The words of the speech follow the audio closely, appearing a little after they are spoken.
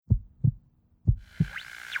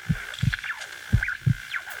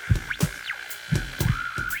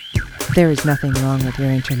There is nothing wrong with your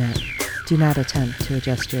internet. Do not attempt to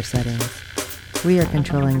adjust your settings. We are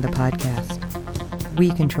controlling the podcast.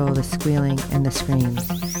 We control the squealing and the screams.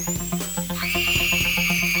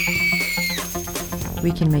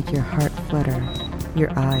 We can make your heart flutter,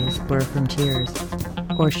 your eyes blur from tears,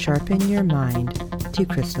 or sharpen your mind to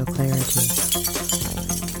crystal clarity.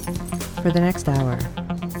 For the next hour,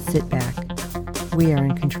 sit back. We are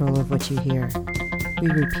in control of what you hear. We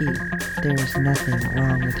repeat, there is nothing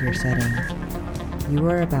wrong with your settings. You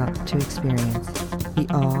are about to experience the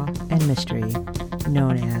awe and mystery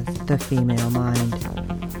known as the female mind.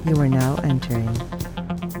 You are now entering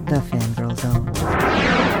the Fangirl Zone.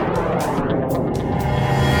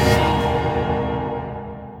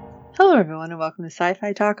 Hello everyone and welcome to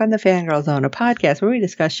Sci-Fi Talk on the Fangirl Zone, a podcast where we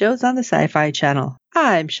discuss shows on the Sci-Fi Channel.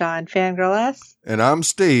 I'm Sean Fangirl S. And I'm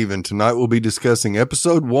Steve, and tonight we'll be discussing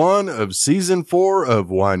episode 1 of season 4 of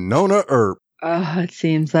Wynonna Earp. Oh, it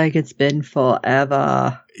seems like it's been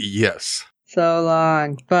forever. Yes. So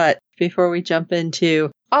long. But before we jump into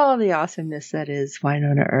all the awesomeness that is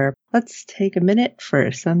Wynonna Earp, let's take a minute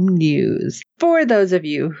for some news. For those of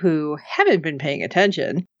you who haven't been paying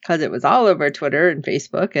attention, because it was all over Twitter and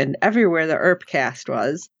Facebook and everywhere the Earp cast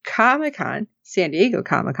was, Comic-Con, San Diego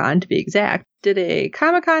Comic-Con to be exact, did a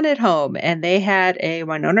Comic-Con at home, and they had a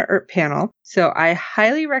Wynonna Earp panel. So I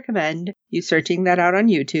highly recommend you searching that out on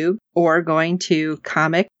YouTube or going to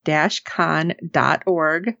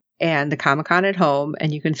comic-con.org and the Comic-Con at home,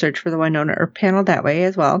 and you can search for the Wynonna Earp panel that way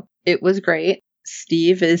as well. It was great.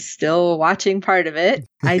 Steve is still watching part of it.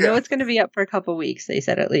 I know it's going to be up for a couple weeks, they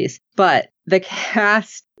said at least. But the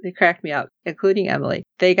cast, they cracked me up, including Emily.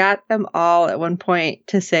 They got them all at one point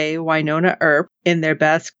to say Wynonna Earp in their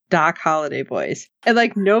best Doc Holliday voice. And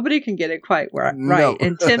nobody can get it quite right. No.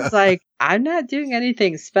 And Tim's like, I'm not doing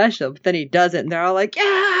anything special. But then he does it and they're all like,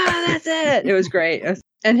 yeah, that's it. It was great.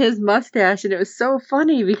 And his mustache, and it was so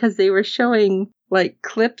funny because they were showing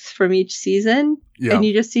clips from each season, and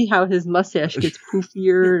you just see how his mustache gets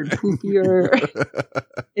poofier and poofier.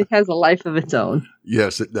 It has a life of its own.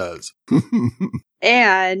 Yes, it does.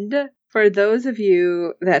 And for those of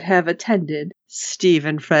you that have attended, Steve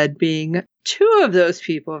and Fred being two of those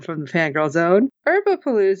people from the Fangirl Zone,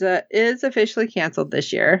 Earpapalooza is officially canceled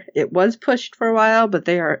this year. It was pushed for a while, but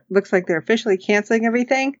looks like they're officially canceling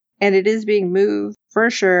everything, and it is being moved for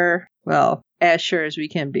sure. Well, as sure as we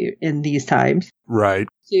can be in these times. Right.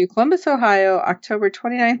 To Columbus, Ohio, October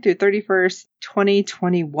 29th through 31st,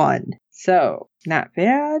 2021. So, not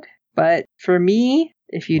bad. But for me,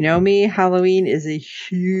 if you know me, Halloween is a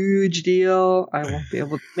huge deal. I won't be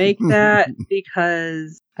able to make that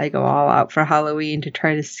because I go all out for Halloween to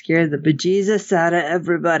try to scare the bejesus out of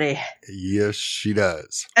everybody. Yes, she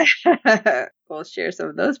does. We'll share some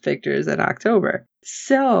of those pictures in October.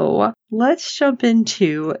 So let's jump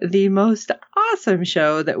into the most awesome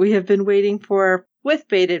show that we have been waiting for with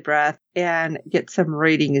bated breath and get some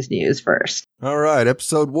ratings news first. All right.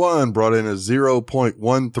 Episode 1 brought in a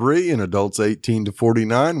 0.13 in adults 18 to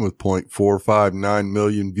 49 with 0.459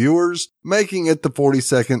 million viewers, making it the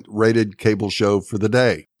 42nd rated cable show for the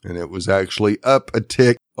day. And it was actually up a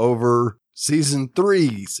tick over season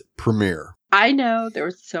 3's premiere. I know there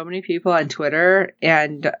were so many people on Twitter,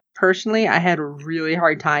 and personally, I had a really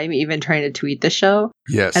hard time even trying to tweet the show.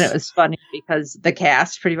 Yes. And it was funny because the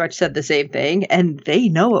cast pretty much said the same thing, and they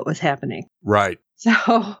know what was happening. Right.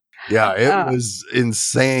 So... yeah, it was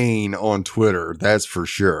insane on Twitter, that's for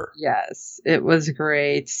sure. Yes, it was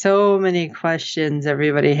great. So many questions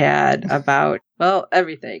everybody had about, well,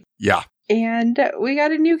 everything. Yeah. And we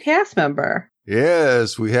got a new cast member.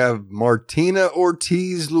 Yes, we have Martina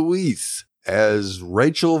Ortiz Luis as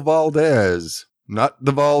Rachel Valdez. Not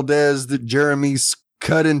the Valdez that Jeremy's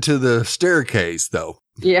cut into the staircase, though.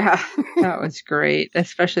 Yeah, that was great,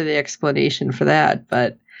 especially the explanation for that.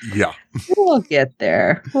 But yeah, we'll get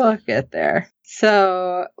there. We'll get there.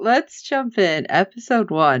 So let's jump in. Episode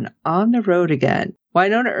 1, On the Road Again.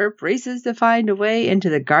 Wynonna Earp races to find a way into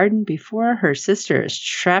the garden before her sister is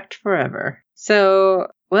trapped forever. So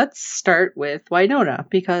let's start with Wynonna,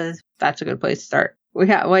 because that's a good place to start. We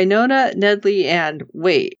got Wynonna, Nedley, and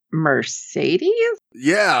Mercedes?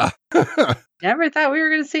 Yeah. Never thought we were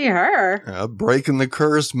going to see her. Breaking the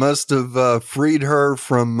curse must have freed her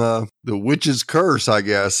from the witch's curse, I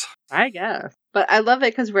guess. I guess. But I love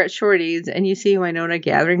it because we're at Shorty's and you see Wynonna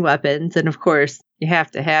gathering weapons. And of course, you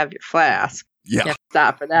have to have your flask. Yeah. You have to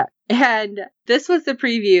stop for that. And this was the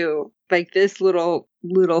preview, this little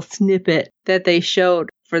snippet that they showed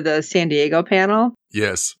for the San Diego panel.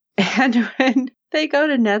 Yes. And when they go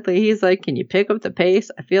to Nedley, he's like, can you pick up the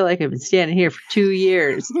pace? I feel like I've been standing here for 2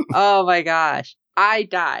 years. Oh my gosh. I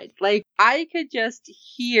died. Like, I could just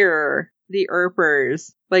hear the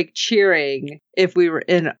Earpers, like, cheering if we were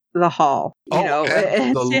in the hall, you know, in San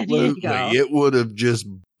absolutely. Diego. It would have just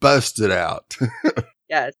busted out.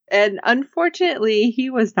 Yes. And unfortunately, he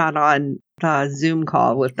was not on the Zoom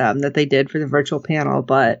call with them that they did for the virtual panel,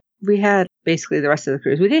 but we had basically the rest of the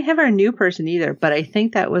cruise. We didn't have our new person either, but I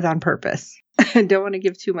think that was on purpose. I don't want to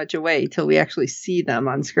give too much away till we actually see them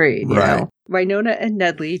on screen, you know? Wynonna and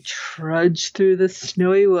Nedley trudge through the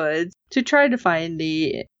snowy woods to try to find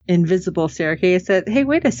the invisible staircase that, hey,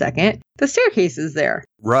 wait a second, the staircase is there.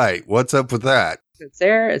 Right. What's up with that? It's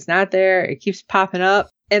there, it's not there, it keeps popping up.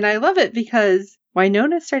 And I love it because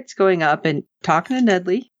Wynonna starts going up and talking to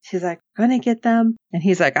Nedley. She's like, I'm going to get them. And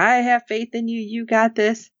he's like, I have faith in you. You got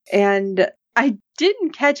this. And I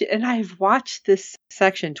didn't catch it. And I've watched this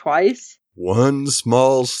section twice. One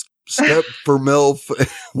small step for MILF,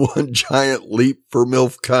 one giant leap for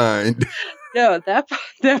MILF kind. No, that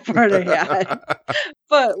part I had.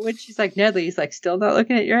 But when she's like, Nedley, he's like, still not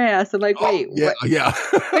looking at your ass. I'm like, wait,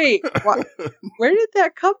 wait, where did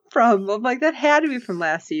that come from? I'm like, that had to be from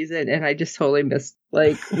last season. And I just totally missed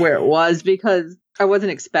like where it was because I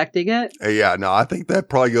wasn't expecting it. Yeah, no, I think that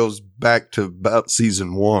probably goes back to about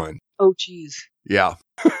season 1. Oh, geez. Yeah.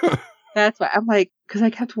 That's why I'm like, because I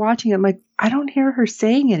kept watching it. I'm like, I don't hear her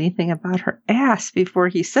saying anything about her ass before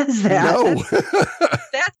he says that. No.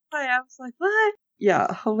 That's why I was like, what?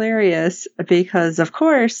 Yeah, hilarious. Because, of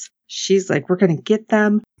course, she's like, we're going to get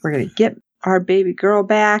them. We're going to get our baby girl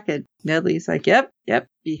back. And Nedley's like, yep,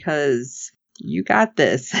 because you got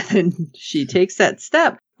this. And she takes that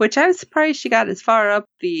step, which I was surprised she got as far up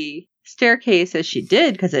the staircase as she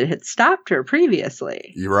did because it had stopped her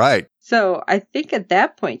previously. You're right. So I think at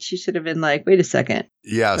that point she should have been like, wait a second.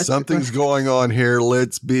 Yeah, something's going on here.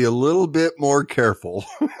 Let's be a little bit more careful.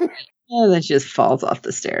 And then she just falls off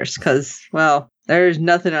the stairs because, well, there's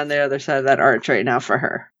nothing on the other side of that arch right now for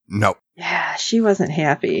her. Nope. Yeah, she wasn't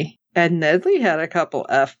happy. And Nedley had a couple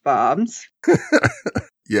F-bombs.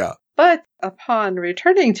 Yeah. But upon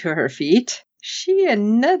returning to her feet, she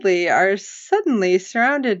and Nedley are suddenly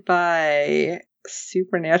surrounded by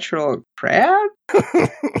supernatural crab?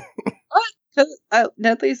 What?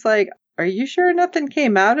 Nedley's like, are you sure nothing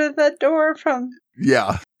came out of that door from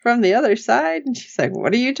the other side? And she's like,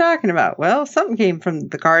 what are you talking about? Well, something came from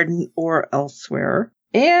the garden or elsewhere.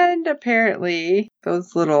 And apparently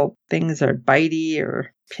those little things are bitey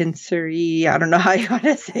or pincery. I don't know how you want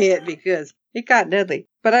to say it because it got Nedley.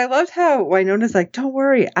 But I loved how Wynonna's like, don't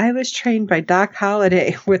worry, I was trained by Doc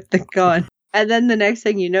Holliday with the gun. And then the next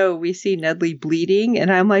thing you know, we see Nedley bleeding.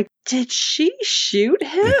 And I'm like, did she shoot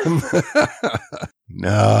him?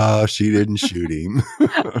 No, she didn't shoot him.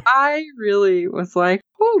 I really was like,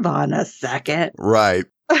 hold on a second. Right.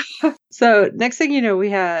 So next thing you know, we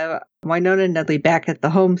have Wynonna and Nedley back at the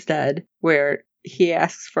homestead where he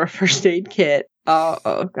asks for a first aid kit.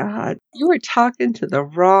 Oh God. You were talking to the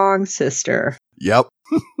wrong sister. Yep.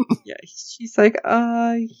 Yeah. She's like,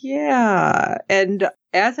 yeah. And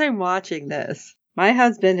as I'm watching this, my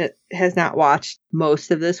husband has not watched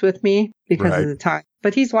most of this with me because of the time.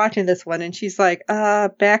 But he's watching this one and she's like,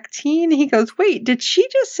 Bactine? He goes, wait, did she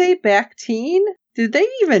just say Bactine? Did they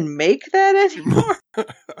even make that anymore?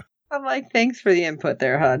 I'm like, thanks for the input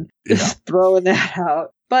there, hon. Just throwing that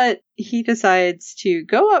out. But he decides to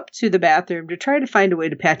go up to the bathroom to try to find a way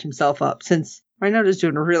to patch himself up since Wynonna's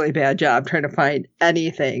doing a really bad job trying to find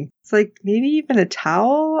anything. It's like maybe even a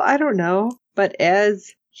towel? I don't know. But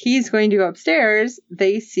as he's going to go upstairs,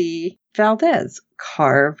 they see Valdez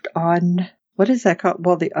carved on, what is that called?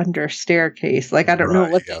 Well, the under staircase. Like, I don't know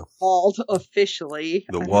what that's called officially.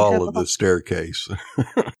 The wall of the staircase.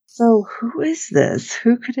 So who is this?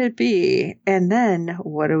 Who could it be? And then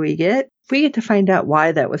what do we get? We get to find out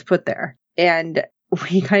why that was put there. And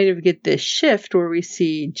we kind of get this shift where we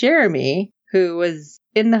see Jeremy, who was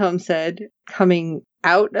in the homestead, coming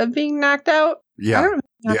out of being knocked out. Yeah.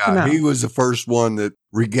 He was the first one that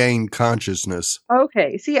regained consciousness.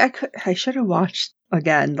 Okay. See, I should have watched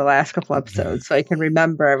again the last couple episodes so I can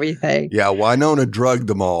remember everything. Yeah, Wynonna drugged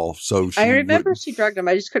them all. So I remember she drugged him.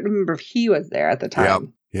 I just couldn't remember if he was there at the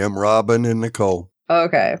time. Yeah, him, Robin, and Nicole.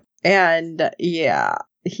 Okay. And yeah,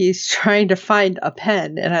 he's trying to find a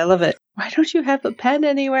pen, and I love it. Why don't you have a pen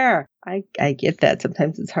anywhere? I get that.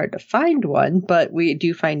 Sometimes it's hard to find one, but we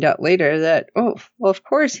do find out later that, oh, well, of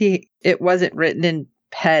course it wasn't written in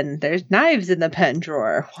pen. There's knives in the pen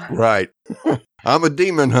drawer. Right. I'm a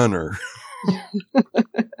demon hunter.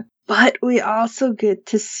 But we also get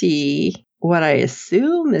to see what I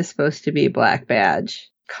assume is supposed to be Black Badge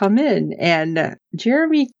come in, and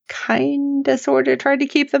Jeremy kind of sort of tried to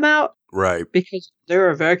keep them out. Right. Because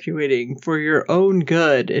they're evacuating for your own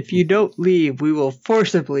good. If you don't leave, we will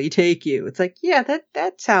forcibly take you. It's like, yeah,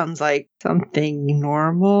 that sounds like something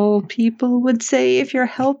normal people would say if you're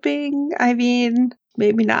helping. I mean,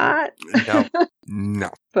 maybe not. No.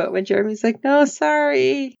 But when Jeremy's like, no,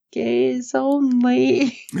 sorry, gays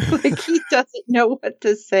only. Like, he doesn't know what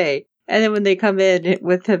to say. And then when they come in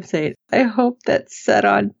with him saying, I hope that's set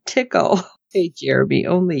on tickle. Hey, Jeremy,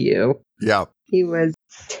 only you. Yeah. He was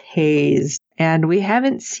tased. And we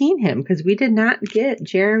haven't seen him because we did not get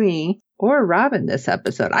Jeremy or Robin this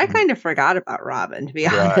episode. I kind of forgot about Robin, to be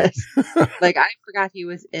honest. Like, I forgot he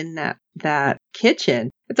was in that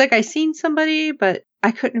kitchen. It's like I seen somebody, but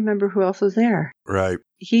I couldn't remember who else was there. Right.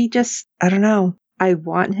 He just, I don't know. I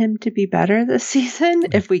want him to be better this season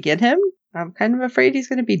if we get him. I'm kind of afraid he's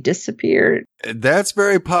going to be disappeared. That's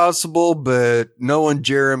very possible, but knowing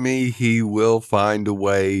Jeremy, he will find a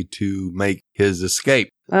way to make his escape.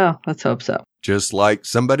 Oh, let's hope so. Just like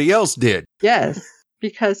somebody else did. Yes,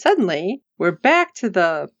 because suddenly we're back to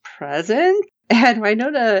the present, and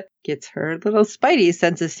Winona gets her little spidey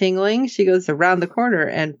senses tingling. She goes around the corner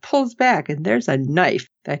and pulls back, and there's a knife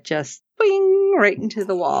that just bing right into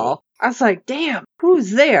the wall. I was like, damn,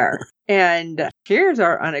 who's there? And here's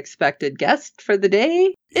our unexpected guest for the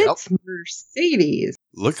day. Yep. It's Mercedes.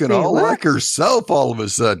 Looking all like herself all of a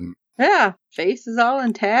sudden. Yeah, face is all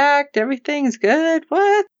intact. Everything's good.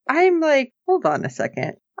 What? I'm like, hold on a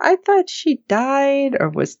second. I thought she died or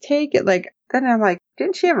was taken. Like, then I'm like,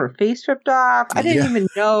 didn't she have her face ripped off? I didn't even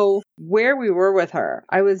know where we were with her.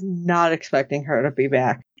 I was not expecting her to be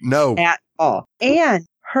back. No. At all. And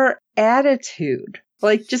her attitude,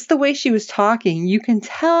 like just the way she was talking, you can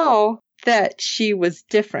tell that she was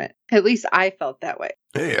different. At least I felt that way.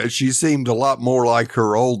 Yeah, she seemed a lot more like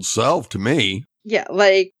her old self to me. Yeah,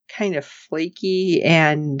 like kind of flaky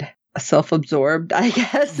and self-absorbed, I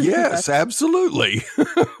guess. Yes, absolutely.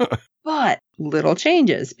 But little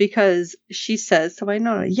changes because she says to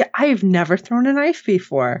Winona, yeah, I've never thrown a knife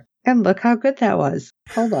before. And look how good that was.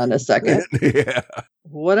 Hold on a second. Yeah.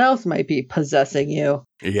 What else might be possessing you?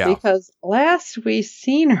 Yeah. Because last we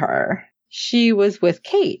seen her, she was with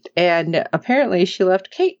Kate. And apparently she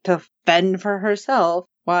left Kate to fend for herself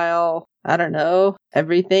while, I don't know,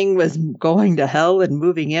 everything was going to hell and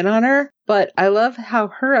moving in on her. But I love how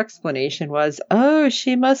her explanation was, oh,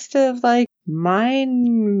 she must have like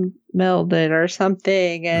mind melded or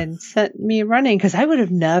something and sent me running because I would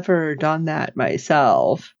have never done that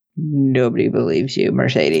myself. Nobody believes you,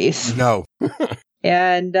 Mercedes. No.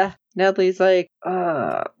 And Nedley's like,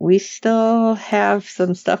 we still have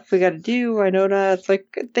some stuff we got to do. I know that it's like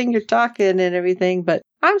good thing you're talking and everything, but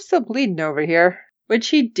I'm still bleeding over here. Which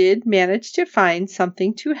he did manage to find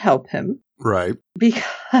something to help him. Right.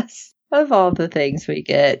 Because of all the things we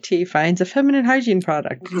get, he finds a feminine hygiene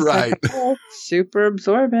product. He's right. Like, oh, super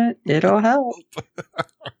absorbent. It'll help.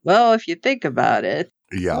 Well, if you think about it,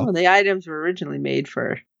 yeah. The items were originally made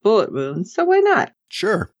for bullet wounds, so why not?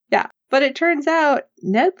 Sure. Yeah. But it turns out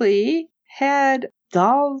Nedley had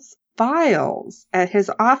Dahl's files at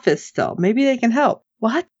his office still. Maybe they can help.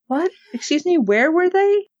 What? Excuse me, where were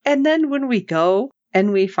they? And then when we go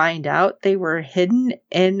and we find out they were hidden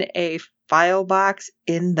in a file box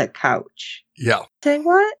in the couch. Yeah. Say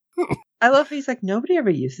what? I love he's like, nobody ever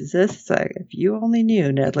uses this. It's like, if you only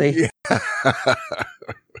knew, Nedley. Yeah.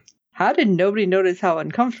 How did nobody notice how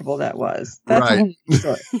uncomfortable that was? That's right. a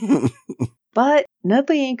whole story. But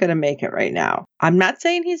Nedley ain't going to make it right now. I'm not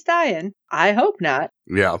saying he's dying. I hope not.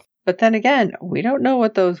 Yeah. But then again, we don't know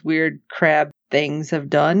what those weird crab things have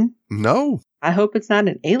done. No. I hope it's not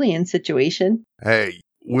an alien situation. Hey,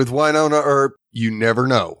 with Winona Earp, you never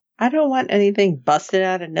know. I don't want anything busted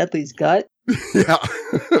out of Nedley's gut. Yeah.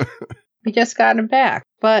 We just got him back.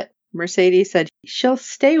 But Mercedes said she'll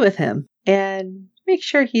stay with him and make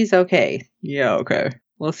sure he's okay. Yeah, okay.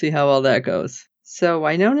 We'll see how all that goes. So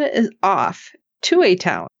Winona is off to a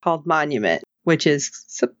town called Monument, which is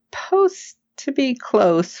supposed to be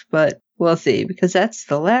close, but we'll see, because that's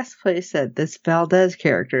the last place that this Valdez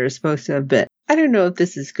character is supposed to have been. I don't know if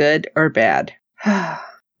this is good or bad.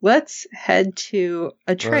 Let's head to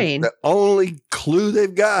a train. The only clue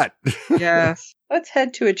they've got. Yes. Let's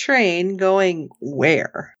head to a train going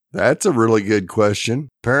where? That's a really good question.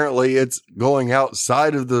 Apparently it's going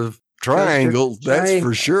outside of the triangle. That's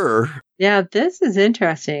for sure. Yeah, this is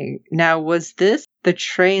interesting. Now, was this the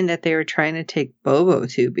train that they were trying to take Bobo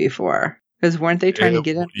to before? Because weren't they trying to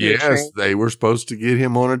get him? Yes, they were supposed to get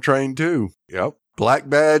him on a train too. Yep. Black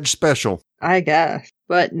badge special. I guess.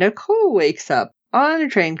 But Nicole wakes up on a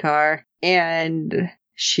train car and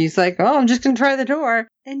she's like, oh, I'm just going to try the door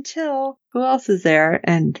until who else is there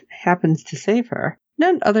and happens to save her?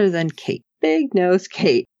 none other than Kate. Big nose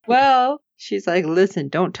Kate. Well, she's like, listen,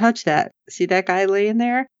 don't touch that. See that guy laying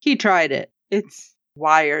there? He tried it. It's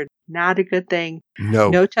wired. Not a good thing.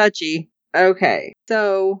 No touchy. Okay.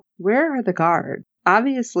 So where are the guards?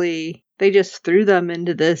 Obviously, they just threw them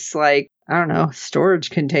into this, like, I don't know, storage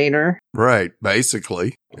container. Right,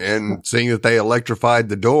 basically. And seeing that they electrified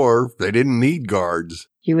the door, they didn't need guards.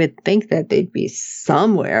 You would think that they'd be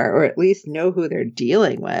somewhere, or at least know who they're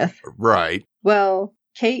dealing with. Right. Well,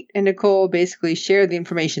 Kate and Nicole basically share the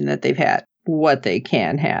information that they've had, what they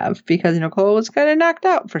can have, because Nicole was kind of knocked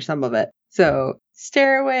out for some of it. So,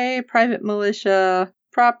 stairway, private militia,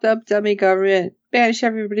 propped up dummy government, banish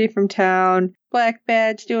everybody from town, Black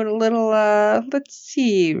Badge doing a little,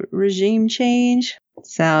 regime change.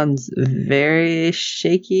 Sounds very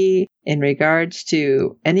shaky in regards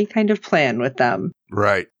to any kind of plan with them.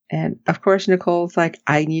 Right. And of course, Nicole's like,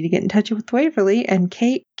 I need to get in touch with Waverly. And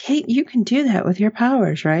Kate, you can do that with your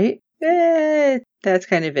powers, right? That's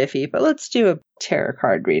kind of iffy, but let's do a tarot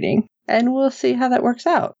card reading and we'll see how that works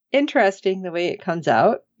out. Interesting the way it comes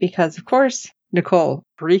out because, of course, Nicole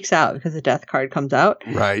freaks out because the death card comes out.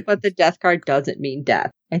 Right. But the death card doesn't mean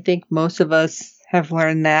death. I think most of us have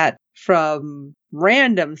learned that from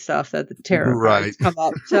random stuff that the tarot cards come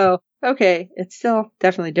up. So, okay, it's still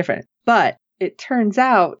definitely different. But it turns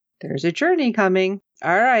out there's a journey coming.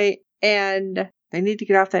 All right. And they need to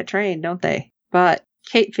get off that train, don't they? But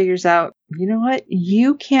Kate figures out, you know what?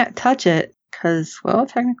 You can't touch it because, well,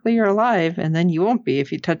 technically you're alive and then you won't be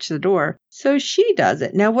if you touch the door. So she does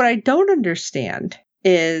it. Now, what I don't understand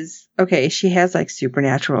is, okay, she has like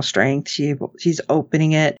supernatural strength. She's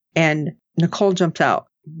opening it and Nicole jumps out.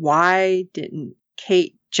 Why didn't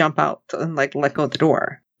Kate jump out and like let go of the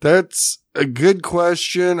door? That's a good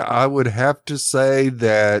question. I would have to say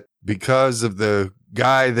that because of the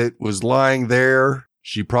guy that was lying there,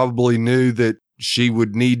 she probably knew that she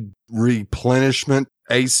would need replenishment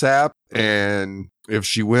ASAP. And if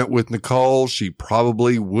she went with Nicole, she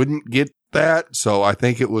probably wouldn't get that. So I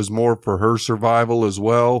think it was more for her survival as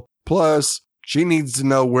well. Plus, she needs to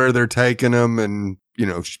know where they're taking them. And, you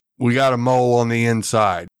know, we got a mole on the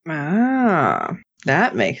inside. Ah,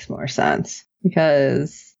 that makes more sense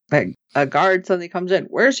because like a guard suddenly comes in.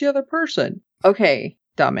 Where's the other person? Okay,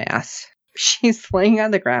 dumbass. She's laying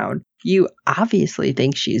on the ground. You obviously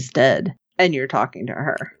think she's dead and you're talking to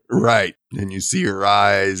her. Right. And you see her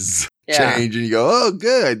eyes change and you go, oh,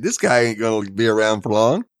 good. This guy ain't going to be around for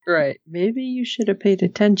long. Right. Maybe you should have paid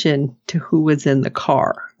attention to who was in the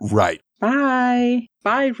car. Right. Bye,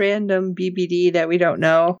 random BBD that we don't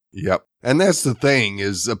know. Yep. And that's the thing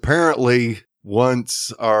is apparently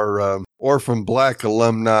once our Orphan Black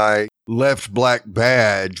alumni left Black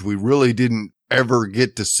Badge, we really didn't ever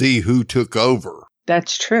get to see who took over.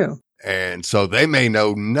 That's true. And so they may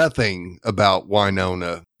know nothing about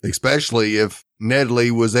Wynonna, especially if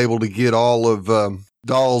Nedley was able to get all of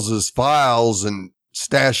Dawes' files and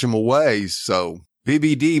stash them away. So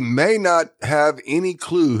BBD may not have any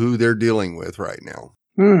clue who they're dealing with right now.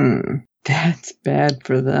 That's bad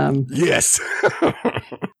for them. Yes.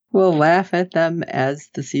 We'll laugh at them as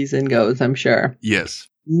the season goes, I'm sure. Yes.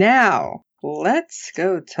 Now, let's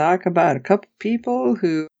go talk about a couple people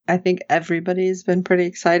who I think everybody's been pretty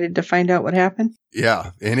excited to find out what happened.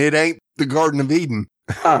 Yeah, and it ain't the Garden of Eden.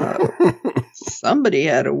 Somebody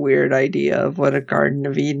had a weird idea of what a Garden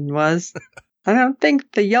of Eden was. I don't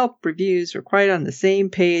think the Yelp reviews were quite on the same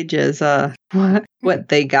page as what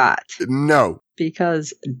they got. No.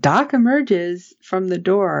 Because Doc emerges from the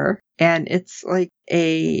door and it's like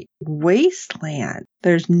a wasteland.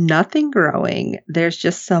 There's nothing growing. There's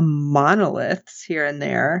just some monoliths here and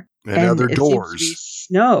there. And other doors. Seems to be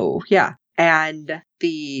snow. Yeah. And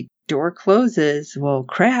the door closes. Well,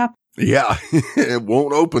 crap. Yeah. It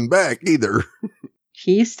won't open back either.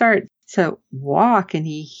 He starts to walk and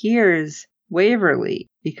he hears Waverly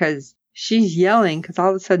because she's yelling because all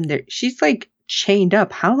of a sudden she's like chained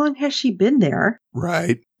up. How long has she been there?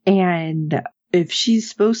 Right. And if she's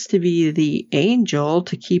supposed to be the angel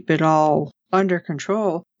to keep it all under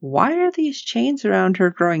control, why are these chains around her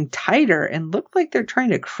growing tighter and look like they're trying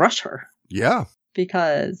to crush her? Yeah.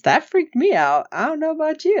 Because that freaked me out. I don't know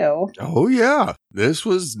about you. Oh, yeah. This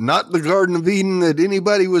was not the Garden of Eden that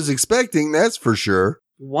anybody was expecting, that's for sure.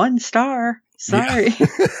 1 star. Sorry.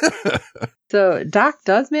 Yeah. So Doc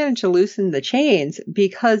does manage to loosen the chains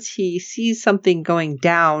because he sees something going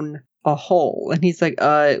down a hole. And he's like,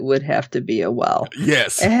 it would have to be a well.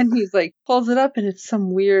 Yes. And he's like, pulls it up and it's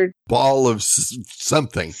some weird ball of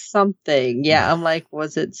something. Something. Yeah. I'm like,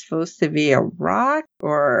 was it supposed to be a rock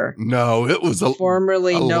or no, it was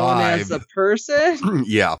formerly known as a person?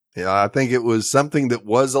 Yeah. I think it was something that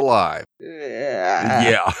was alive.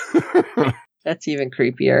 Yeah. That's even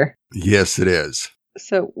creepier. Yes, it is.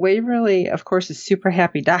 So Waverly, of course, is super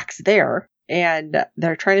happy Doc's there. And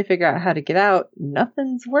they're trying to figure out how to get out.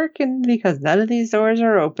 Nothing's working because none of these doors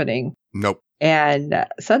are opening. Nope. And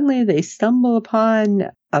suddenly they stumble upon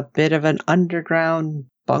a bit of an underground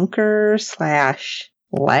bunker /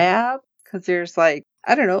 lab. Because there's like,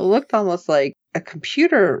 I don't know, it looked almost like a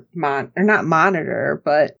computer or not monitor,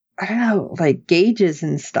 but I don't know, like gauges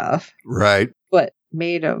and stuff. Right. But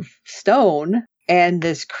made of stone. And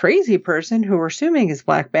this crazy person who we're assuming is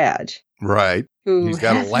Black Badge. Right. He's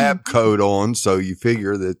got a lab coat on, so you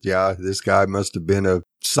figure that, yeah, this guy must have been a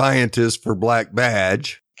scientist for Black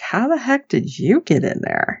Badge. How the heck did you get in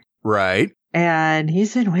there? Right. And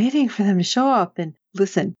he's been waiting for them to show up. And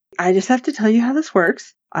listen, I just have to tell you how this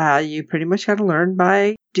works. You pretty much got to learn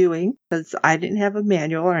by doing, because I didn't have a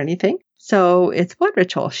manual or anything. So it's blood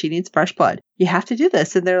ritual. She needs fresh blood. You have to do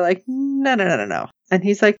this. And they're like, no. And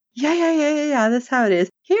he's like, yeah, that's how it is.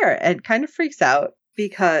 Here. And kind of freaks out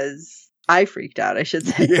because I freaked out, I should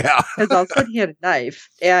say. Yeah. Because all of a sudden he had a knife.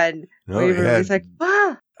 And Waverly's like,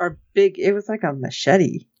 or big, it was like a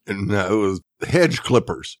machete. No, it was hedge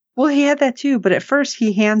clippers. Well, he had that too. But at first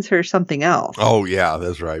he hands her something else. Oh, yeah,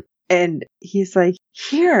 that's right. And he's like,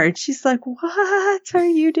 here. And she's like, what are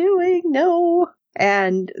you doing? No.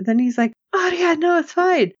 And then he's like, oh, yeah, no, it's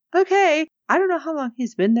fine. Okay. I don't know how long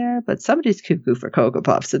he's been there, but somebody's cuckoo for Cocoa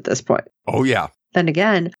Puffs at this point. Oh, yeah. Then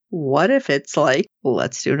again, what if it's like,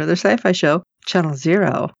 let's do another sci-fi show, Channel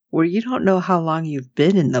Zero, where you don't know how long you've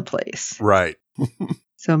been in the place. Right.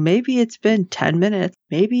 So maybe it's been 10 minutes.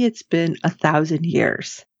 Maybe it's been 1,000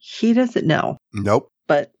 years. He doesn't know. Nope.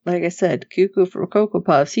 But like I said, cuckoo for Cocoa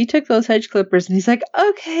Puffs, he took those hedge clippers and he's like,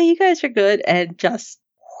 okay, you guys are good. And just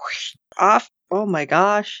whoosh, off. Oh my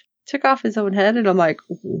gosh. Took off his own head. And I'm like,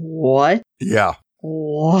 what? Yeah.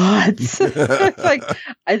 What? Like,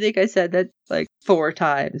 I think I said that like 4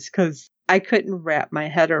 times because I couldn't wrap my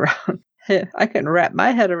head around him. I couldn't wrap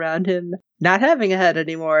my head around him not having a head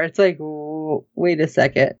anymore. It's like, wait a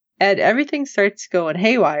second. And everything starts going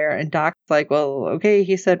haywire. And Doc's like, well, okay,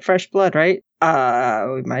 he said fresh blood, right?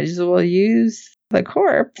 We might as well use the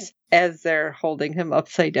corpse as they're holding him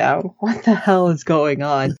upside down. What the hell is going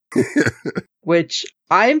on? Which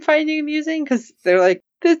I'm finding amusing because they're like,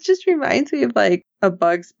 this just reminds me of like a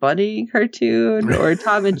Bugs Bunny cartoon or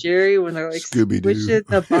Tom and Jerry when they're like squishing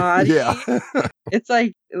the body. Yeah. It's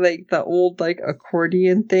like the old like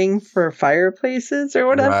accordion thing for fireplaces or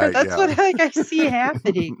whatever. Right, That's what I see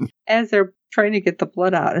happening as they're trying to get the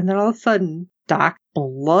blood out. And then all of a sudden, Doc's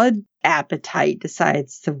blood appetite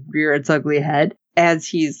decides to rear its ugly head as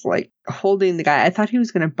he's like holding the guy. I thought he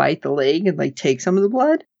was going to bite the leg and like take some of the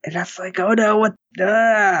blood. And I was like, oh no, what?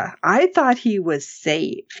 I thought he was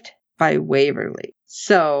saved by Waverly.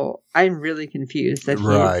 So I'm really confused that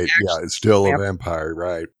right. Yeah, it's still a vampire,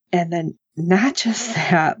 right? And then not just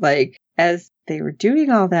that, like as they were doing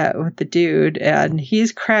all that with the dude, and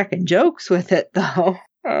he's cracking jokes with it though.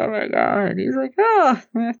 Oh my god. He's like, oh,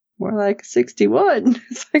 more like 61.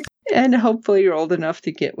 It's like, and hopefully you're old enough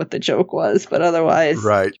to get what the joke was, but otherwise,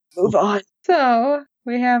 right. Move on. So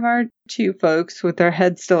we have our 2 folks with their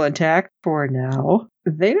heads still intact for now.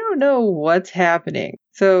 They don't know what's happening.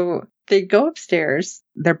 So they go upstairs.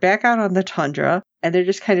 They're back out on the tundra and they're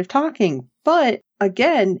just kind of talking. But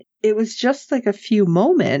again, it was just like a few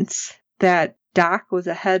moments that Doc was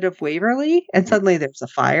ahead of Waverly and suddenly there's a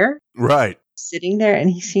fire. Right. Sitting there and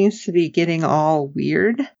he seems to be getting all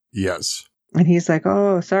weird. Yes. And he's like,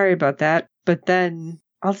 oh, sorry about that. But then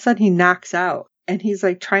all of a sudden he knocks out and he's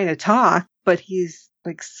like trying to talk, but he's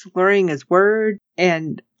like slurring his word.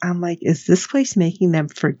 And I'm like, is this place making them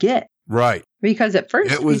forget? Right. Because at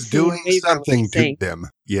first it was doing something to them.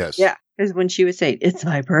 Yes. Yeah. Because when she was saying, it's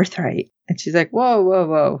my birthright. And she's like,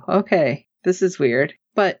 whoa. Okay. This is weird.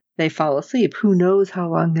 But they fall asleep. Who knows how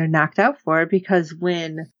long they're knocked out for? Because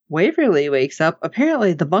when Waverly wakes up,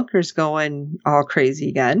 apparently the bunker's going all crazy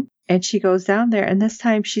again. And she goes down there, and this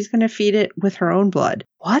time she's going to feed it with her own blood.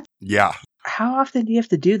 What? Yeah. How often do you have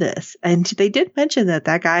to do this? And they did mention that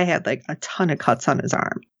guy had like a ton of cuts on his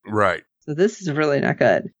arm. Right. So this is really not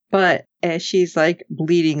good. But as she's like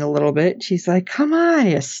bleeding a little bit, she's like, come on,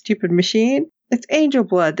 you stupid machine. It's angel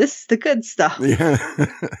blood. This is the good stuff. Yeah.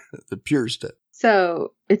 The pure stuff.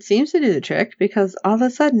 So it seems to do the trick because all of a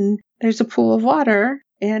sudden there's a pool of water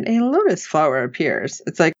and a lotus flower appears.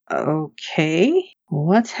 It's like, okay,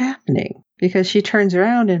 what's happening? Because she turns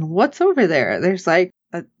around and what's over there? There's like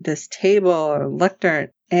this table or lectern,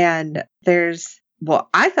 and well,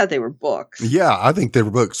 I thought they were books. Yeah, I think they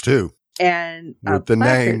were books too. And with the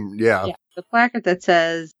placard, name, yeah. The placard that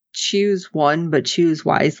says, choose one, but choose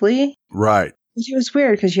wisely. Right. Which was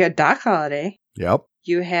weird because you had Doc Holliday. Yep.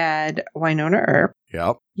 You had Wynonna Earp.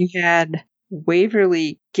 Yep. You had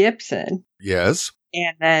Waverly Gibson. Yes.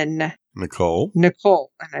 And then Nicole. And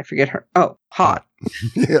I forget her. Oh, Hot.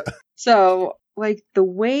 Yeah. So, like, the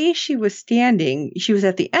way she was standing, she was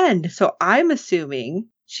at the end. So I'm assuming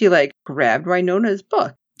she, like, grabbed Wynonna's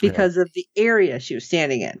book because of the area she was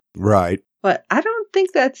standing in. Right. But I don't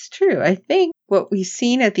think that's true. I think what we've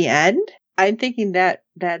seen at the end, I'm thinking that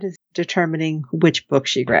is determining which book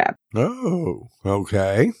she grabbed. Oh,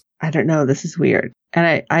 okay. I don't know. This is weird.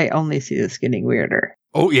 And I only see this getting weirder.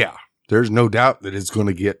 Oh, yeah. There's no doubt that it's going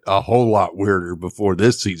to get a whole lot weirder before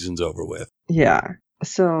this season's over with. Yeah.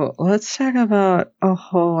 So let's talk about a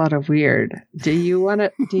whole lot of weird. Do you want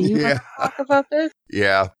to talk about this?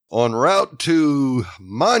 Yeah. En route to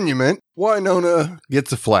Monument, Wynonna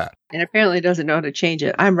gets a flat. And apparently doesn't know how to change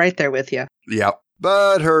it. I'm right there with you. Yep.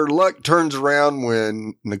 But her luck turns around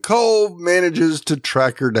when Nicole manages to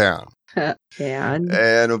track her down.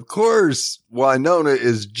 And of course, Wynonna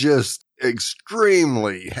is just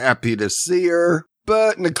extremely happy to see her.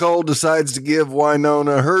 But Nicole decides to give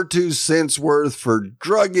Wynonna her 2 cents worth for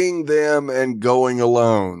drugging them and going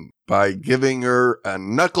alone by giving her a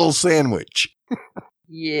knuckle sandwich.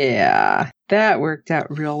 Yeah, that worked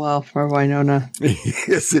out real well for Wynonna.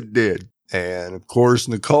 Yes, it did. And of course,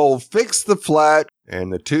 Nicole fixed the flat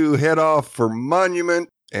and the two head off for Monument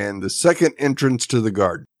and the second entrance to the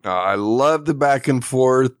garden. I love the back and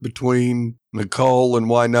forth between Nicole and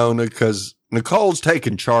Wynonna because Nicole's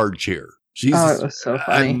taking charge here. She's it was so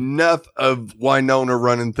funny. Enough of Wynonna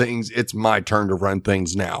running things. It's my turn to run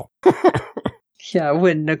things now. Yeah,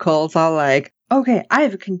 when Nicole's all like, okay, I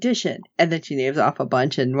have a condition. And then she names off a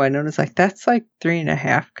bunch and Wynonna's like, that's like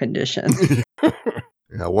 3.5 conditions.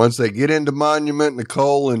 Now, once they get into Monument,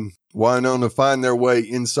 Nicole and Wynonna find their way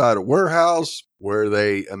inside a warehouse where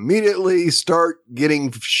they immediately start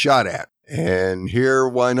getting shot at. And here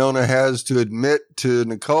Wynonna has to admit to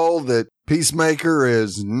Nicole that Peacemaker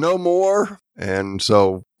is no more. And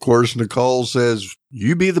so, of course, Nicole says,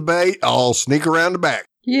 you be the bait. I'll sneak around the back.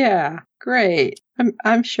 Yeah, great.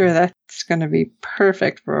 I'm sure that's going to be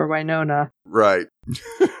perfect for Wynonna. Right.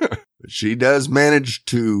 She does manage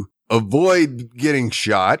to avoid getting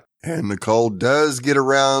shot. And Nicole does get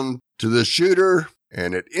around to the shooter.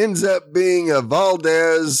 And it ends up being a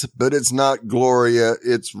Valdez, but it's not Gloria.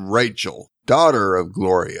 It's Rachel, daughter of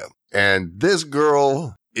Gloria. And this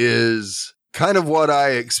girl is kind of what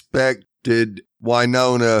I expected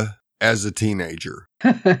Wynonna as a teenager.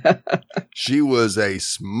 She was a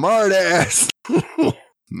smart ass,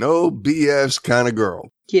 no BS kind of girl.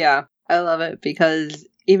 Yeah, I love it because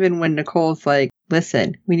even when Nicole's like,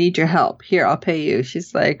 listen, we need your help. Here, I'll pay you.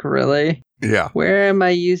 She's like, really? Yeah. Where am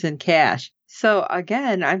I using cash? So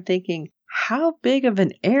again, I'm thinking, how big of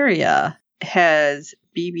an area has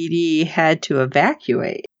BBD had to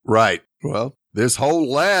evacuate? Right. Well, this whole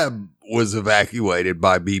lab was evacuated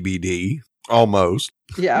by BBD. Almost.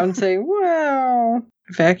 Yeah, I'm saying, well,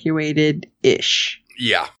 evacuated-ish.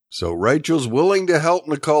 Yeah. So Rachel's willing to help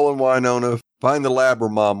Nicole and Wynonna find the lab her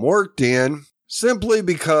mom worked in simply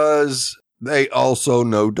because they also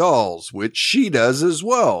know dolls, which she does as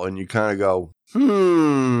well. And you kind of go,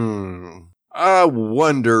 I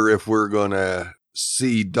wonder if we're going to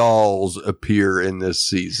see dolls appear in this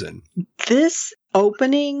season. This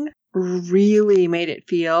opening really made it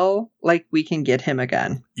feel like we can get him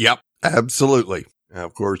again. Yep, absolutely. Now,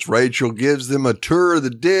 of course, Rachel gives them a tour of the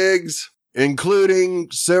digs, including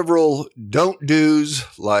several don't do's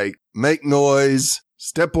like make noise,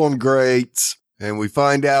 step on grates, and we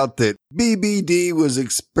find out that BBD was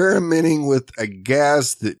experimenting with a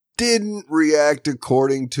gas that didn't react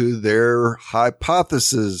according to their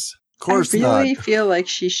hypothesis. Of course not. I really feel like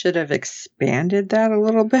she should have expanded that a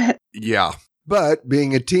little bit. Yeah, but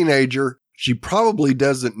being a teenager, she probably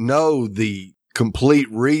doesn't know the complete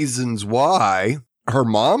reasons why. Her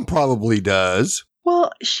mom probably does.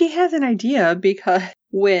 Well, she has an idea because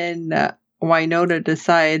when Wynonna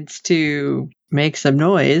decides to make some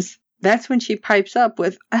noise, that's when she pipes up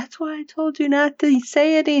with, that's why I told you not to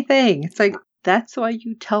say anything. It's like, that's why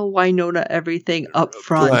you tell Wynonna everything up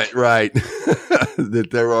front. Right. That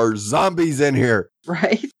there are zombies in here.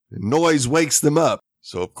 Right. Noise wakes them up.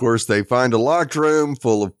 So, of course, they find a locked room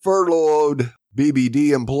full of furloughed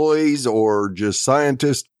BBD employees or just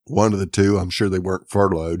scientists one of the two. I'm sure they weren't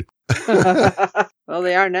furloughed. Well,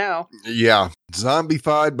 they are now. Yeah.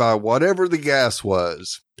 Zombified by whatever the gas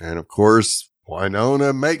was. And of course,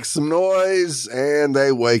 Winona makes some noise and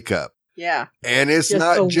they wake up. Yeah. And it's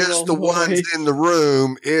not just the ones in the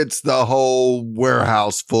room. It's the whole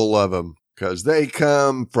warehouse full of them because they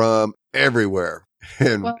come from everywhere.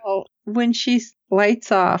 And well, when she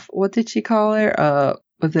lights off, what did she call her?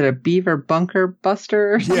 Was it a beaver bunker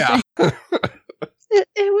buster or something? Yeah.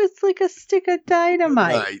 It was like a stick of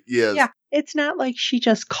dynamite. Right, yes. Yeah. It's not like she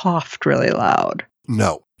just coughed really loud.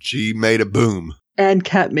 No, she made a boom. And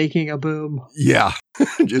kept making a boom. Yeah.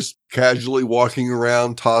 Just casually walking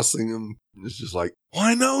around, tossing them. It's just like,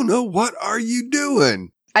 Winona, what are you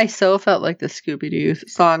doing? I so felt like the Scooby-Doo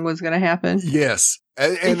song was going to happen. Yes.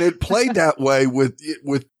 And it played that way with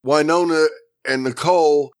Winona and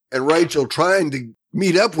Nicole and Rachel trying to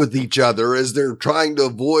meet up with each other as they're trying to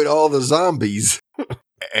avoid all the zombies.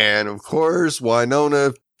 And of course,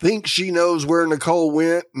 Winona thinks she knows where Nicole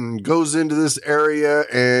went and goes into this area.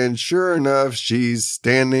 And sure enough, she's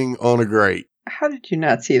standing on a grate. How did you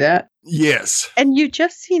not see that? Yes. And you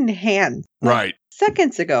just seen hands. Right.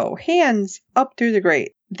 Seconds ago, hands up through the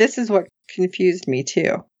grate. This is what confused me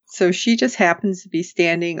too. So she just happens to be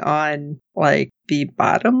standing on like the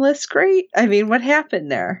bottomless grate? I mean, what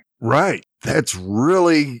happened there? Right. That's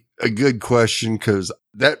really a good question because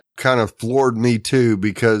that kind of floored me too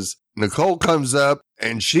because Nicole comes up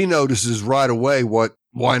and she notices right away what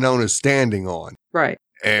Winona's standing on. Right.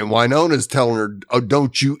 And Winona's telling her, oh,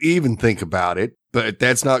 don't you even think about it. But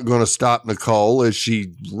that's not going to stop Nicole as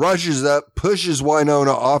she rushes up, pushes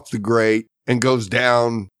Winona off the grate and goes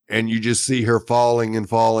down. And you just see her falling and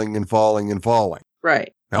falling and falling and falling.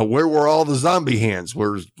 Right. Now, where were all the zombie hands?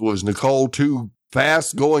 Was Nicole too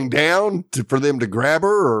fast going down for them to grab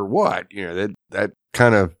her or what? You know, that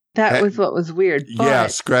kind of... That was what was weird. Yeah,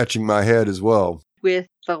 scratching my head as well. With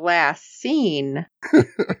the last scene,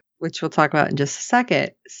 which we'll talk about in just a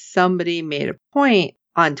second, somebody made a point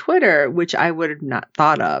on Twitter, which I would have not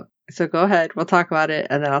thought of. So go ahead. We'll talk about it.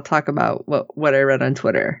 And then I'll talk about what I read on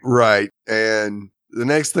Twitter. Right. And the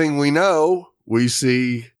next thing we know, we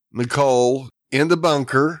see Nicole in the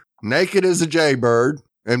bunker, naked as a jaybird.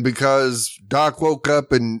 And because Doc woke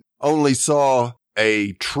up and only saw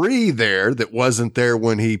a tree there that wasn't there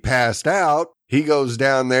when he passed out, he goes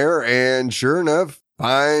down there and sure enough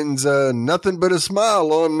finds nothing but a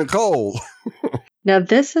smile on Nicole. Now,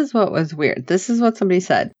 this is what was weird. This is what somebody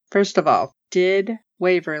said. First of all, did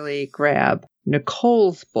Waverly grab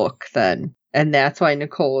Nicole's book then? And that's why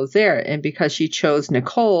Nicole is there. And because she chose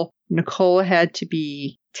Nicole, Nicole had to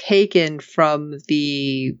be taken from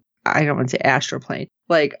the, I don't want to say astral plane,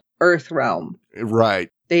 like Earth realm. Right.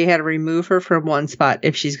 They had to remove her from one spot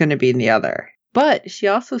if she's going to be in the other. But she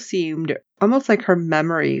also seemed almost like her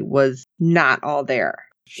memory was not all there.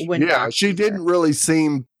 She didn't really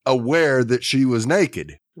seem aware that she was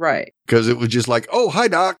naked. Right. Because it was just like, oh, hi,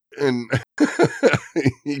 Doc. And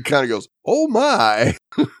he kind of goes, oh, my.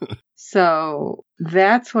 So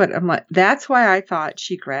that's what I'm like. That's why I thought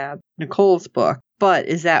she grabbed Nicole's book. But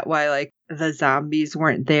is that why like the zombies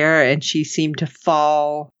weren't there and she seemed to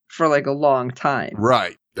fall for like a long time?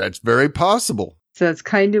 Right. That's very possible. So it's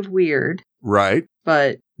kind of weird. Right.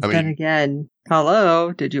 But then again,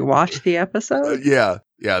 hello, did you watch the episode? Yeah.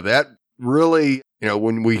 That really,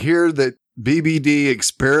 when we hear that BBD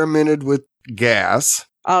experimented with gas.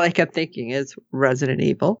 All I kept thinking is Resident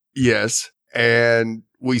Evil. Yes. And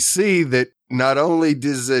we see that not only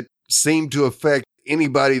does it seem to affect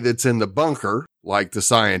anybody that's in the bunker, like the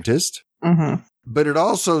scientist, but it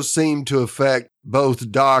also seemed to affect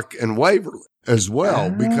both Doc and Waverly as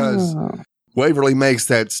well, because Waverly makes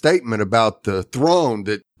that statement about the throne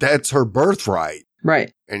that's her birthright.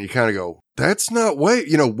 Right. And you kind of go, that's not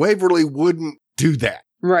Waverly wouldn't do that.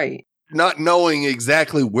 Right. Not knowing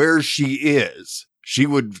exactly where she is. She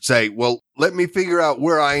would say, well, let me figure out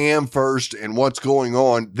where I am first and what's going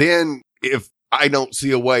on. Then if I don't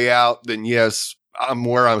see a way out, then yes, I'm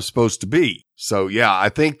where I'm supposed to be. So yeah, I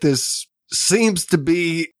think this seems to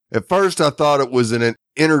be, at first I thought it was an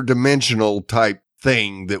interdimensional type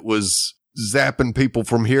thing that was zapping people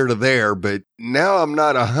from here to there, but now I'm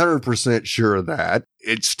not 100% sure of that.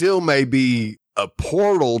 It still may be a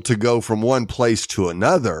portal to go from one place to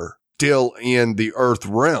another, still in the Earth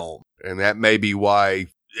realm. And that may be why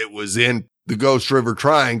it was in the Ghost River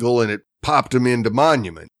Triangle and it popped him into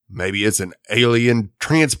Monument. Maybe it's an alien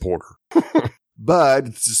transporter. But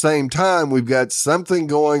at the same time, we've got something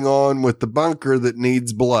going on with the bunker that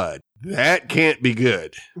needs blood. That can't be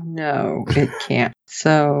good. No, it can't.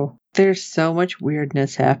 So there's so much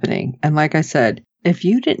weirdness happening. And like I said, if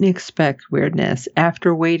you didn't expect weirdness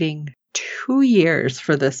after waiting 2 years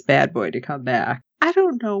for this bad boy to come back, I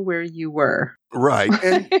don't know where you were. Right.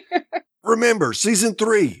 And remember, season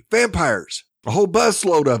 3, vampires, a whole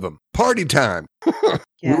busload of them, party time.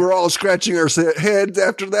 Yeah. We were all scratching our heads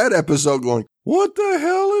after that episode going, what the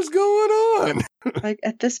hell is going on? Like,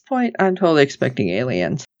 at this point, I'm totally expecting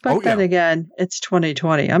aliens. But then again, it's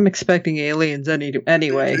 2020. I'm expecting aliens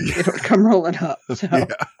anyway. It'll come rolling up. So. Yeah.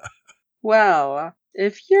 Well,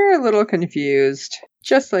 if you're a little confused,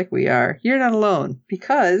 just like we are, you're not alone,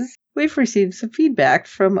 because we've received some feedback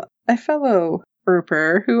from a fellow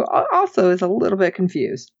Earper who also is a little bit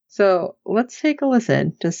confused. So let's take a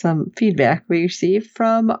listen to some feedback we received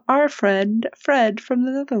from our friend Fred from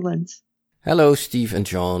the Netherlands. Hello Steve and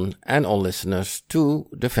John and all listeners to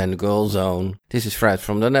the Fangirl Zone. This is Fred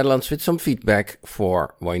from the Netherlands with some feedback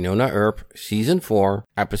for Wynonna Earp Season 4,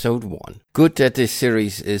 Episode 1. Good that this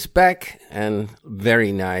series is back and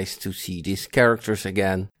very nice to see these characters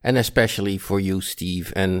again. And especially for you,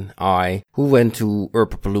 Steve, and I, who went to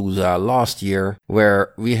Earpapalooza last year,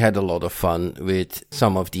 where we had a lot of fun with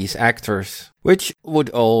some of these actors, which would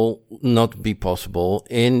all not be possible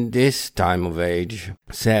in this time of age,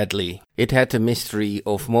 sadly. It had the mystery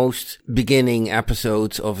of most beginning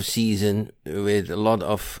episodes of a season with a lot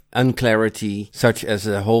of unclarity, such as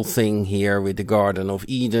the whole thing here with the Garden of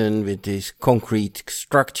Eden, with this concrete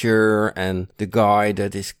structure and the guy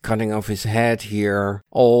that is cutting off his head here,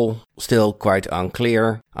 all still quite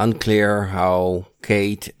unclear. Unclear how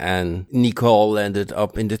Kate and Nicole ended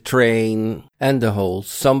up in the train and the whole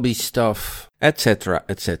zombie stuff, etc.,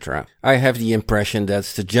 etc. I have the impression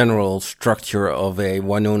that's the general structure of a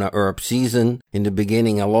Wynonna Earp season. In the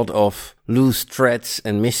beginning, a lot of loose threads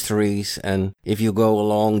and mysteries, and if you go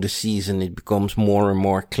along the season, it becomes more and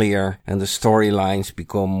more clear, and the storylines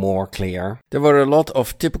become more clear. There were a lot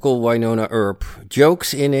of typical Wynonna Earp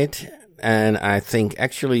jokes in it, and I think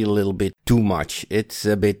actually a little bit too much. It's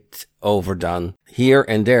a bit overdone. Here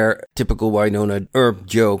and there, typical Wynonna Earp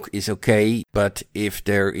joke is okay, but if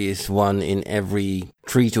there is one in every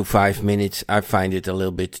 3 to 5 minutes, I find it a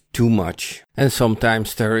little bit too much. And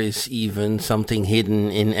sometimes there is even something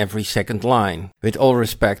hidden in every second line. With all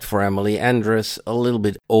respect for Emily Andras, a little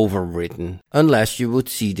bit overwritten. Unless you would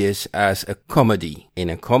see this as a comedy. In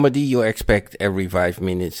a comedy, you expect every 5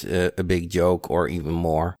 minutes a big joke or even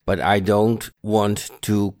more. But I don't want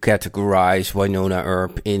to categorize Wynonna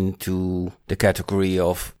Earp into the category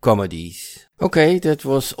of comedies. Okay, that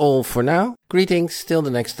was all for now. Greetings, till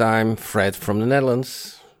the next time. Fred from the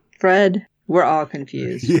Netherlands. Fred, we're all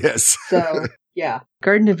confused. Yes. So, yeah.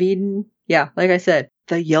 Garden of Eden, yeah, like I said,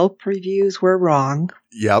 the Yelp reviews were wrong.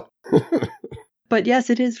 Yep. But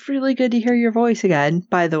yes, it is really good to hear your voice again,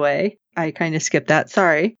 by the way. I kind of skipped that,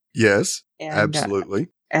 sorry. Yes, And, absolutely.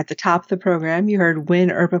 At the top of the program, you heard when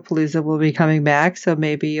Earpapalooza will be coming back, so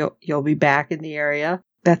maybe you'll be back in the area.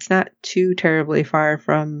 That's not too terribly far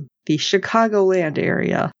from the Chicagoland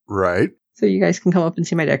area. Right. So you guys can come up and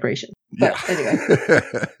see my decoration. But anyway,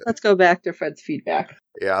 let's go back to Fred's feedback.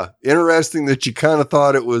 Yeah. Interesting that you kind of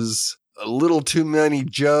thought it was a little too many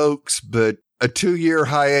jokes, but a 2-year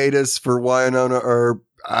hiatus for Wynonna Earp.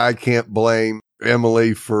 I can't blame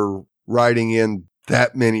Emily for writing in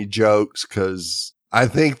that many jokes, because I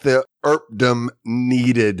think the Earpdom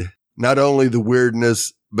needed not only the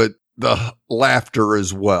weirdness, but the laughter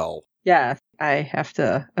as well. Yeah, I have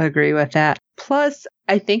to agree with that. Plus,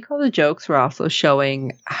 I think all the jokes were also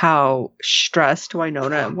showing how stressed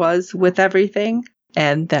Wynonna was with everything,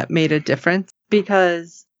 and that made a difference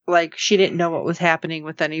because, like, she didn't know what was happening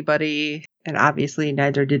with anybody, and obviously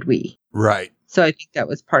neither did we. Right. So I think that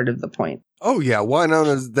was part of the point. Oh yeah,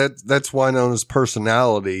 that's Wynonna's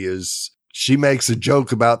personality is she makes a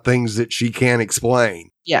joke about things that she can't explain.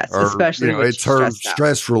 Yes, especially when it's her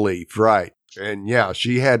stress relief, right? And yeah,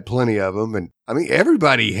 she had plenty of them, and I mean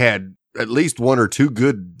everybody had at least 1 or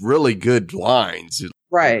 2 really good lines.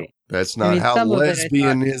 Right. That's not how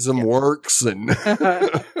lesbianism works, and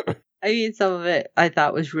I mean, some of it I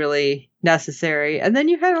thought was really necessary. And then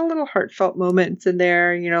you had a little heartfelt moments in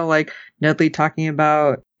there, you know, like Nedley talking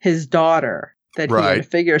about his daughter, that he had to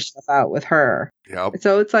figure stuff out with her. Yep.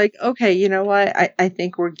 So it's like, okay, you know what? I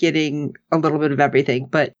think we're getting a little bit of everything.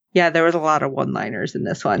 But yeah, there was a lot of one-liners in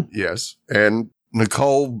this one. Yes. And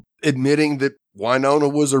Nicole admitting that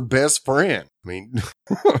Wynonna was her best friend. I mean,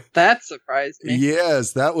 that surprised me.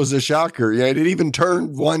 Yes, that was a shocker. Yeah, it even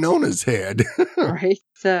turned Wynonna's head. Right.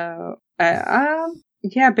 So,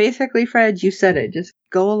 yeah, basically, Fred, you said it. Just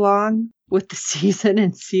go along with the season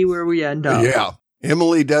and see where we end up. Yeah.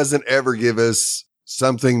 Emily doesn't ever give us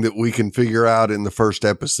something that we can figure out in the first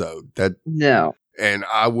episode. No. And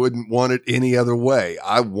I wouldn't want it any other way.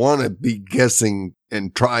 I want to be guessing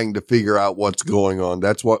and trying to figure out what's going on.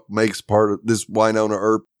 That's what makes part of this Wynonna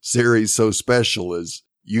Earp series so special, is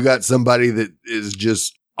you got somebody that is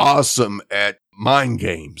just awesome at mind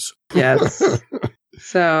games. Yes.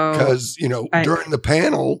 So, because, during the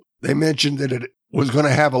panel, they mentioned that it was going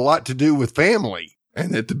to have a lot to do with family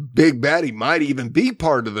and that the big baddie might even be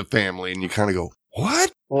part of the family. And you kind of go,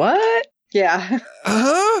 what? What? Yeah.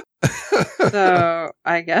 Uh-huh. So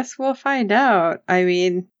I guess we'll find out. I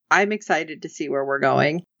mean, I'm excited to see where we're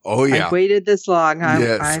going. Oh, yeah. I've waited this long.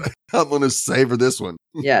 Yes. I'm going to savor this one.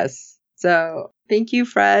 Yes. So thank you,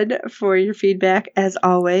 Fred, for your feedback as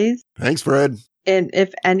always. Thanks, Fred. And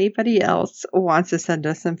if anybody else wants to send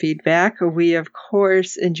us some feedback, we of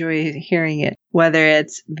course enjoy hearing it, whether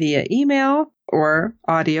it's via email or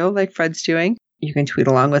audio like Fred's doing. You can tweet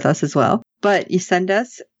along with us as well. But you send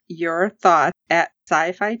us your thoughts at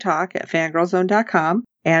sci-fi talk@fangirlzone.com.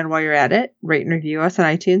 And while you're at it, rate and review us on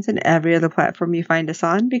iTunes and every other platform you find us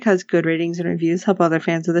on, because good ratings and reviews help other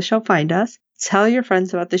fans of the show find us. Tell your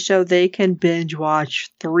friends about the show. They can binge watch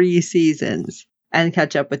 3 seasons and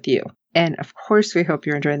catch up with you. And of course, we hope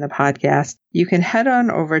you're enjoying the podcast. You can head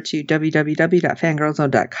on over to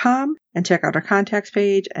www.fangirlzone.com and check out our contacts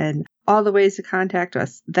page and all the ways to contact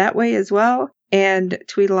us that way as well. And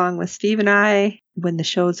tweet along with Steve and I when the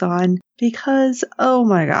show's on, because, oh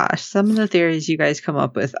my gosh, some of the theories you guys come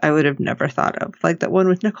up with, I would have never thought of. Like that one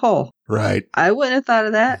with Nicole. Right. I wouldn't have thought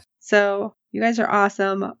of that. So you guys are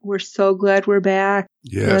awesome. We're so glad we're back.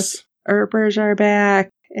 Yes. Earpers are back.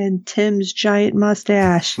 And Tim's giant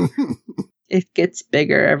mustache. It gets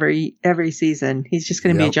bigger every season. He's just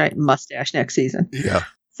going to be a giant mustache next season. Yeah.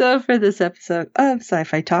 So for this episode of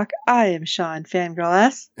Sci-Fi Talk, I am Sean Fangirl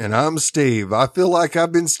S. And I'm Steve. I feel like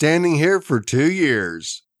I've been standing here for 2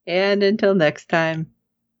 years. And until next time.